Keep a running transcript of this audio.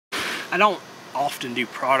I don't often do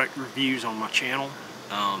product reviews on my channel.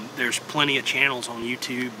 There's plenty of channels on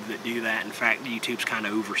YouTube that do that. In fact, YouTube's kind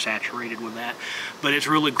of oversaturated with that. But it's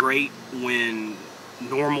really great when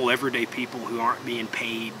normal everyday people who aren't being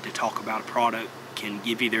paid to talk about a product can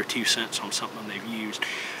give you their 2 cents on something they've used.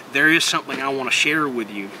 There is something I want to share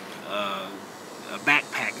with you, a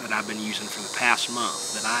backpack that I've been using for the past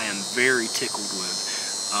month that I am very tickled with.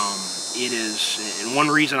 It is, and one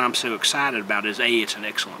reason I'm so excited about it is A, it's an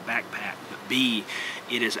excellent backpack, but B,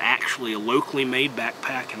 it is actually a locally made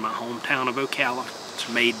backpack in my hometown of Ocala.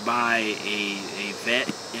 It's made by a vet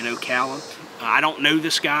in Ocala. I don't know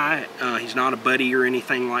this guy. He's not a buddy or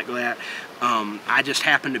anything like that. I just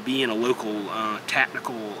happened to be in a local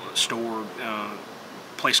tactical store,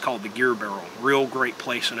 place called the Gear Barrel. Real great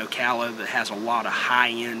place in Ocala that has a lot of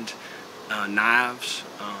high-end knives.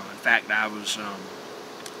 In fact, I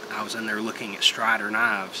was in there looking at Strider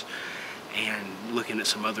knives and looking at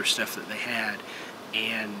some other stuff that they had,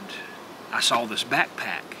 and I saw this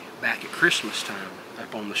backpack back at Christmas time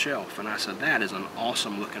up on the shelf, and I said, that is an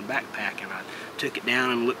awesome looking backpack. And I took it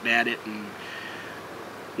down and looked at it and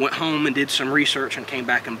went home and did some research and came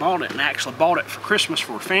back and bought it, and actually bought it for Christmas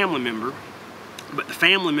for a family member. But the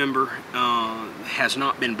family member has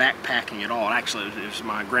not been backpacking at all. Actually, it was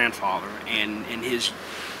my grandfather, and in his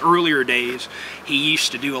earlier days, he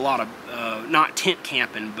used to do a lot of, not tent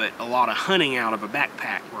camping, but a lot of hunting out of a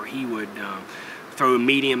backpack, where he would throw a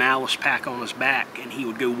medium Alice pack on his back, and he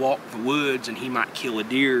would go walk the woods, and he might kill a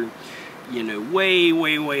deer, you know,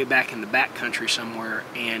 way back in the back country somewhere,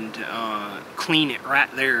 and clean it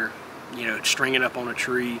right there, you know, string it up on a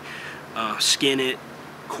tree, skin it,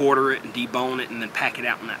 quarter it and debone it, and then pack it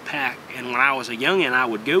out in that pack. And when I was a youngin', I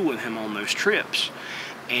would go with him on those trips,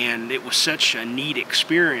 and it was such a neat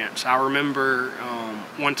experience. I remember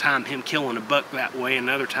one time him killing a buck that way,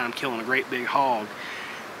 another time killing a great big hog,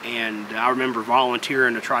 and I remember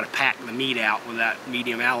volunteering to try to pack the meat out with that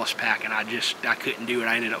medium Alice pack, and I couldn't do it.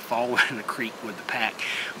 I ended up falling in the creek with the pack.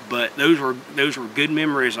 But those were good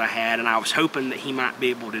memories I had, and I was hoping that he might be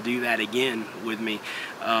able to do that again with me.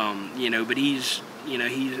 You know, but he's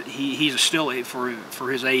still,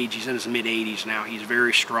 for his age, he's in his mid-80s now. He's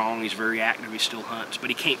very strong, he's very active, he still hunts, but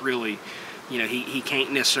he can't really, you know, he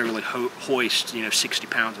can't necessarily hoist, you know, 60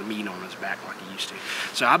 pounds of meat on his back like he used to.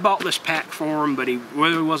 So I bought this pack for him, but he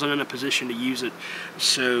really wasn't in a position to use it,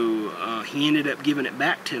 so he ended up giving it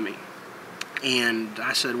back to me. And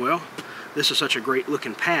I said, well, this is such a great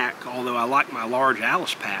looking pack, although I like my large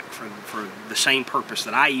Alice pack for the same purpose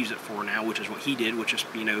that I use it for now, which is what he did, which is,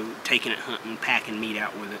 you know, taking it hunting, packing meat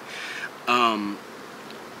out with it.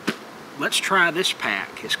 Let's try this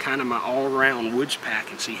pack. It's kind of my all-around woods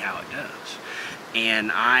pack and see how it does. And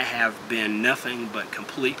I have been nothing but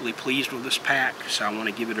completely pleased with this pack, so I want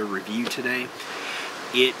to give it a review today.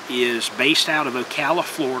 It is based out of Ocala,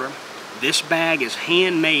 Florida. This bag is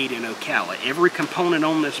handmade in Ocala. Every component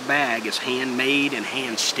on this bag is handmade and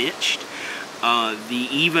hand-stitched.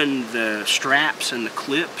 Even the straps and the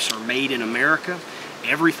clips are made in America.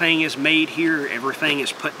 Everything is made here. Everything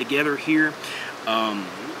is put together here.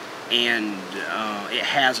 It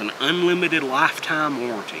has an unlimited lifetime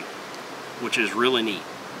warranty, which is really neat.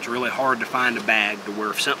 It's really hard to find a bag to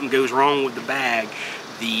where if something goes wrong with the bag,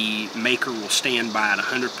 the maker will stand by it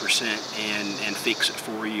 100% and fix it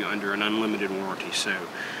for you under an unlimited warranty. So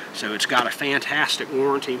it's got a fantastic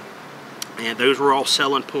warranty, and those were all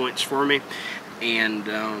selling points for me. And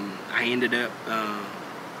I ended up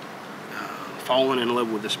falling in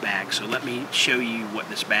love with this bag. So let me show you what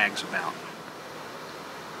this bag's about.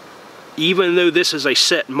 Even though this is a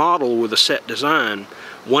set model with a set design,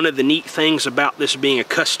 one of the neat things about this being a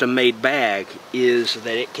custom-made bag is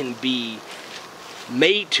that it can be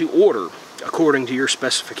made to order according to your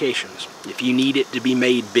specifications. If you need it to be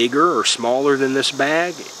made bigger or smaller than this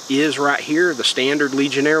bag is right here, the standard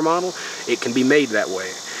Legionnaire model, it can be made that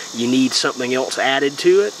way. You need something else added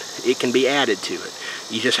to it, it can be added to it.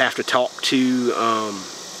 You just have to talk to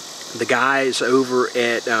the guys over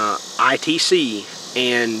at ITC,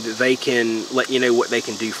 and they can let you know what they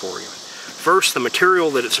can do for you. First, the material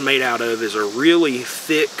that it's made out of is a really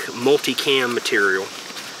thick multicam material.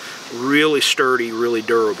 Really sturdy, really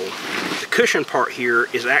durable. The cushion part here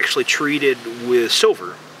is actually treated with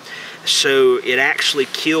silver, so it actually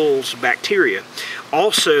kills bacteria.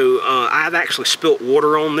 Also, I've actually spilt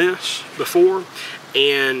water on this before,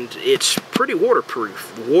 and it's pretty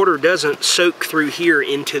waterproof. The water doesn't soak through here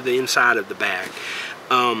into the inside of the bag.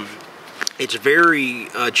 It's very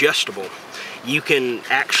adjustable. You can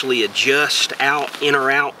actually adjust in or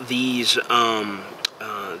out these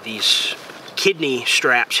kidney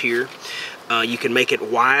straps here. You can make it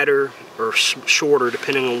wider or shorter,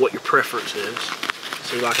 depending on what your preference is.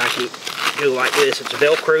 See, like I can go like this. It's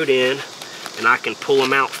Velcroed in, and I can pull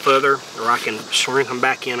them out further, or I can shrink them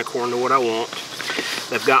back in according to what I want.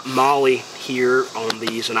 They've got Molly here on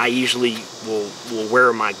these, and I usually will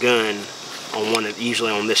wear my gun on one,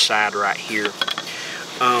 usually on this side right here.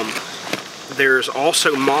 There's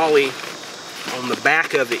also Molly on the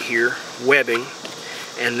back of it here, webbing,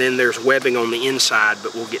 and then there's webbing on the inside,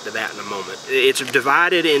 but we'll get to that in a moment. It's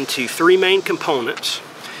divided into 3 main components.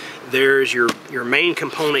 There's your main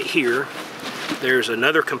component here, there's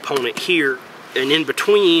another component here, and in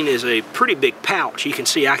between is a pretty big pouch. You can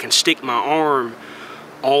see I can stick my arm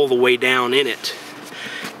all the way down in it,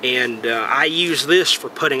 and I use this for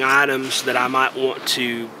putting items that I might want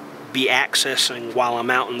to be accessing while I'm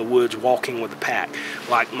out in the woods walking with the pack.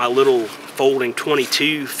 Like my little folding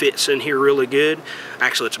 22 fits in here really good.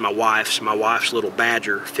 Actually, it's my wife's little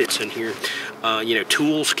Badger fits in here. You know,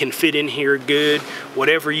 tools can fit in here good.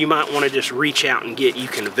 Whatever you might want to just reach out and get, you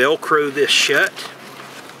can Velcro this shut.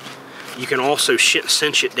 You can also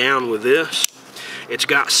cinch it down with this. It's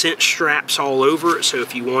got cinch straps all over it, so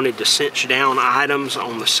if you wanted to cinch down items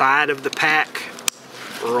on the side of the pack,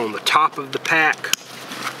 or on the top of the pack,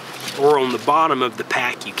 or on the bottom of the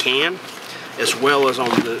pack, you can, as well as on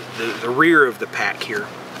the rear of the pack here.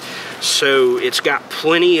 So it's got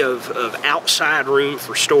plenty of outside room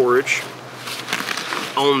for storage.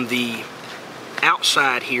 On the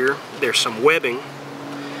outside here, there's some webbing,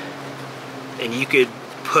 and you could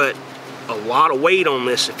put a lot of weight on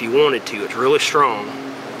this if you wanted to. It's really strong,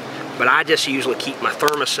 but I just usually keep my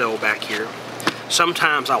thermocell back here.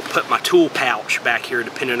 Sometimes I'll put my tool pouch back here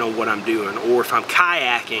depending on what I'm doing, or if I'm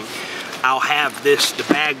kayaking, I'll have the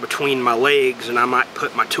bag between my legs, and I might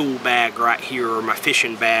put my tool bag right here, or my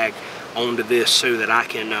fishing bag onto this, so that I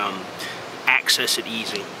can access it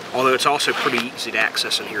easy. Although it's also pretty easy to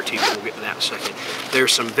access in here too, but we'll get to that in a second.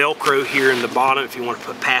 There's some Velcro here in the bottom if you want to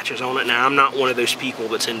put patches on it. Now, I'm not one of those people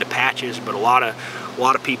that's into patches, but a lot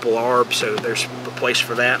of people are, so there's a place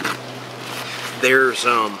for that. There's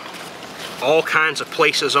all kinds of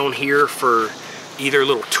places on here for either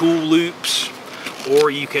little tool loops,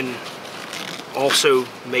 or you can also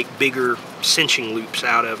make bigger cinching loops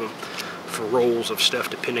out of them for rolls of stuff,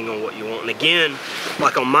 depending on what you want. And again,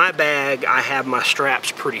 like on my bag, I have my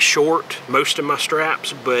straps pretty short, most of my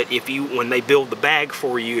straps, but when they build the bag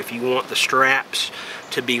for you, if you want the straps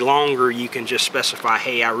to be longer, you can just specify,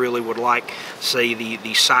 hey, I really would like, say,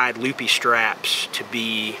 the side loopy straps to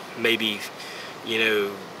be maybe,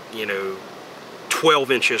 you know,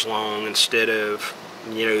 12 inches long instead of,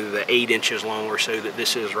 you know, the 8 inches long or so that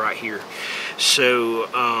this is right here. So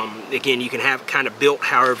again, you can have it kind of built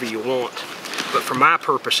however you want, but for my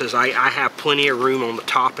purposes, I have plenty of room on the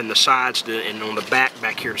top and the sides and on the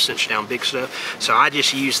back here to cinch down big stuff. So I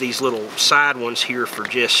just use these little side ones here for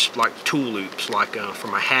just like tool loops, like for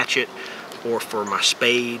my hatchet or for my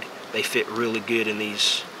spade. They fit really good in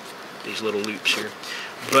these little loops here.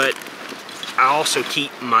 But I also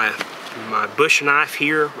keep my bush knife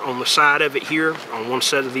here on the side of it here, on one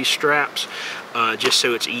set of these straps, just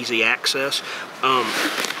so it's easy access.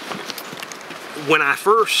 When I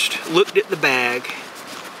first looked at the bag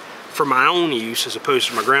for my own use as opposed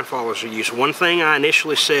to my grandfather's use, one thing I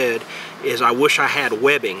initially said is I wish I had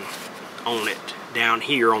webbing on it down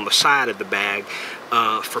here on the side of the bag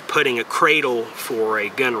for putting a cradle for a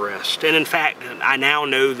gun rest. And in fact, I now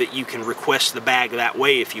know that you can request the bag that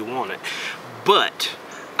way if you want it. But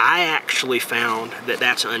I actually found that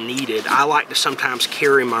that's unneeded. I like to sometimes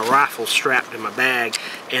carry my rifle strapped in my bag,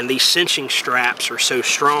 and these cinching straps are so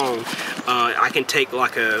strong, I can take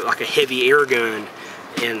like a heavy air gun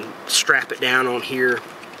and strap it down on here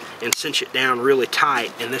and cinch it down really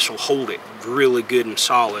tight, and this will hold it really good and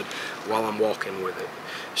solid while I'm walking with it.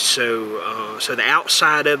 So, so the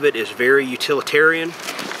outside of it is very utilitarian,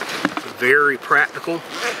 very practical.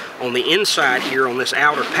 On the inside here, on this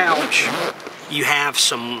outer pouch, you have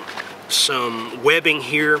some webbing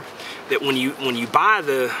here that when you buy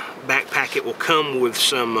the backpack, it will come with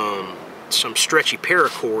some stretchy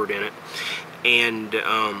paracord in it, and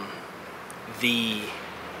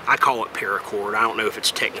I call it paracord. I don't know if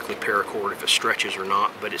it's technically paracord, if it stretches or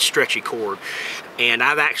not, but it's stretchy cord. And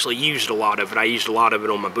I've actually used a lot of it. I used a lot of it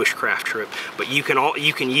on my bushcraft trip. But you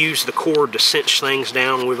can use the cord to cinch things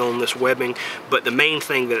down with on this webbing. But the main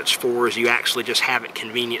thing that it's for is you actually just have it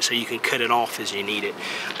convenient so you can cut it off as you need it.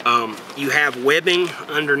 You have webbing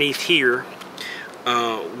underneath here,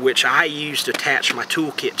 which I use to attach my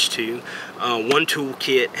toolkits to. One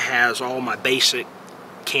toolkit has all my basic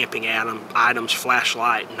camping items,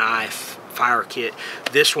 flashlight, knife, fire kit.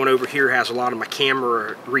 This one over here has a lot of my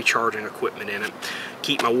camera recharging equipment in it.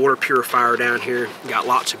 keep my water purifier down here. Got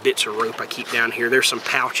lots of bits of rope I keep down here. There's some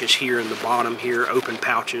pouches here in the bottom here, open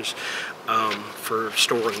pouches for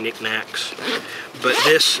storing knickknacks. But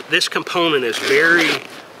this component is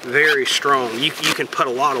very strong. You can put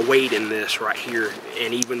a lot of weight in this right here,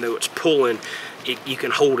 and even though it's pulling, you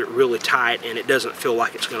can hold it really tight and it doesn't feel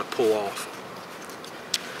like it's going to pull off.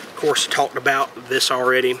 Of course, I talked about this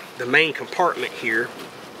already. The main compartment here,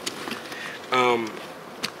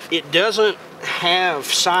 it doesn't have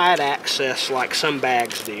side access like some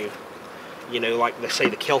bags do, you know, like they say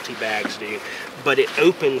the Kelty bags do, but it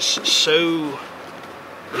opens so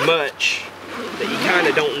much that you kind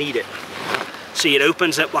of don't need it. See, it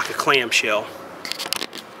opens up like a clamshell.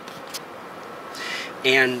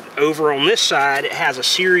 And over on this side, it has a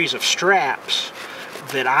series of straps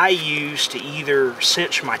that I use to either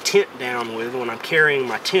cinch my tent down with when I'm carrying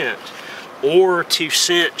my tent, or to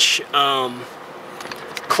cinch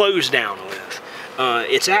clothes down with.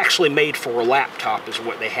 It's actually made for a laptop is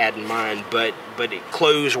what they had in mind, but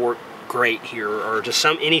clothes work great here, or just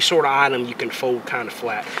any sort of item you can fold kind of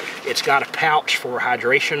flat. It's got a pouch for a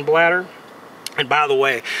hydration bladder. And by the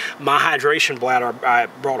way, my hydration bladder, I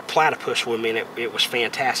brought a platypus with me, and it was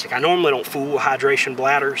fantastic. I normally don't fool with hydration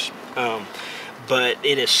bladders, but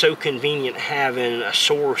it is so convenient having a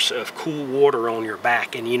source of cool water on your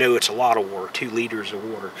back, and you know it's a lot of water, 2 liters of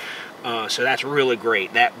water. So that's really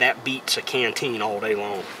great. That beats a canteen all day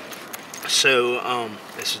long. So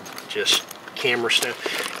this is just camera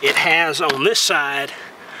stuff. It has on this side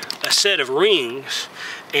a set of rings,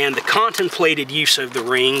 and the contemplated use of the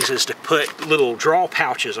rings is to put little draw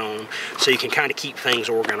pouches on so you can kind of keep things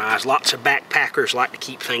organized. Lots of backpackers like to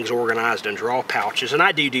keep things organized in draw pouches, and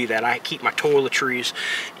I do that. I keep my toiletries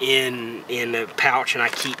in a pouch, and I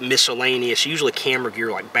keep miscellaneous, usually camera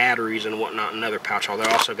gear like batteries and whatnot, in another pouch, although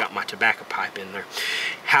I also got my tobacco pipe in there.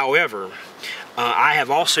 However, I have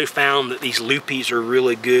also found that these loopies are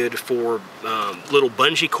really good for little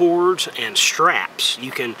bungee cords and straps.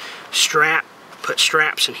 You can put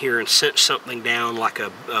straps in here and cinch something down, like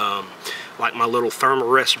my little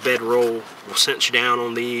Thermarest bedroll will cinch down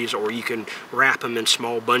on these, or you can wrap them in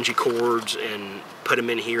small bungee cords and put them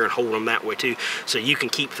in here and hold them that way too. So you can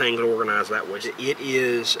keep things organized that way. It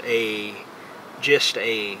is just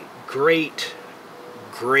a great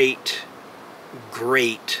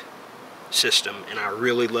system, and I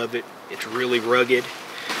really love it. It's really rugged,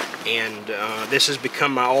 and this has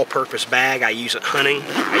become my all-purpose bag. I use it hunting,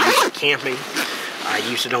 I use it camping, I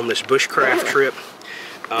use it on this bushcraft trip.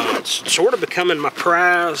 It's sort of becoming my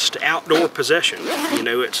prized outdoor possession. You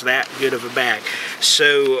know, it's that good of a bag.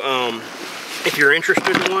 So if you're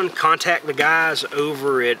interested in one, contact the guys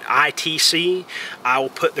over at ITC. I will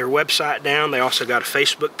put their website down. They also got a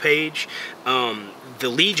Facebook page. The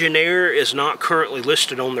Legionnaire is not currently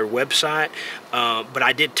listed on their website, but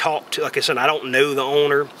I did talk to, like I said, I don't know the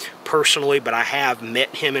owner personally, but I have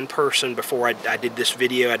met him in person before I did this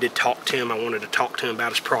video. I did talk to him. I wanted to talk to him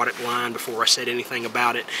about his product line before I said anything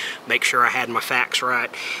about it, make sure I had my facts right.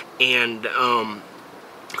 And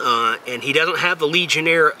he doesn't have the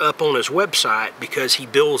Legionnaire up on his website because he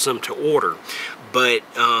builds them to order. But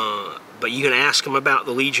you can ask him about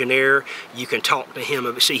the Legionnaire. You can talk to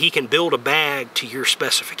him. See, he can build a bag to your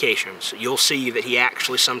specifications. You'll see that he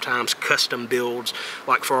actually sometimes custom builds,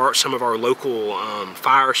 like for some of our local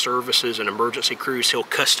fire services and emergency crews, he'll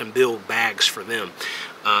custom build bags for them.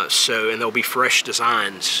 And they'll be fresh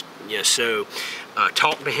designs. Yeah, so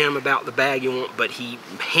talk to him about the bag you want, but he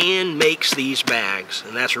hand makes these bags,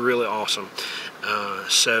 and that's really awesome.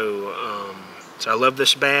 So I love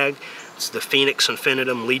this bag. It's the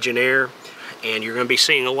Infinitam Legionnaire, and you're going to be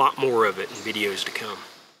seeing a lot more of it in videos to come.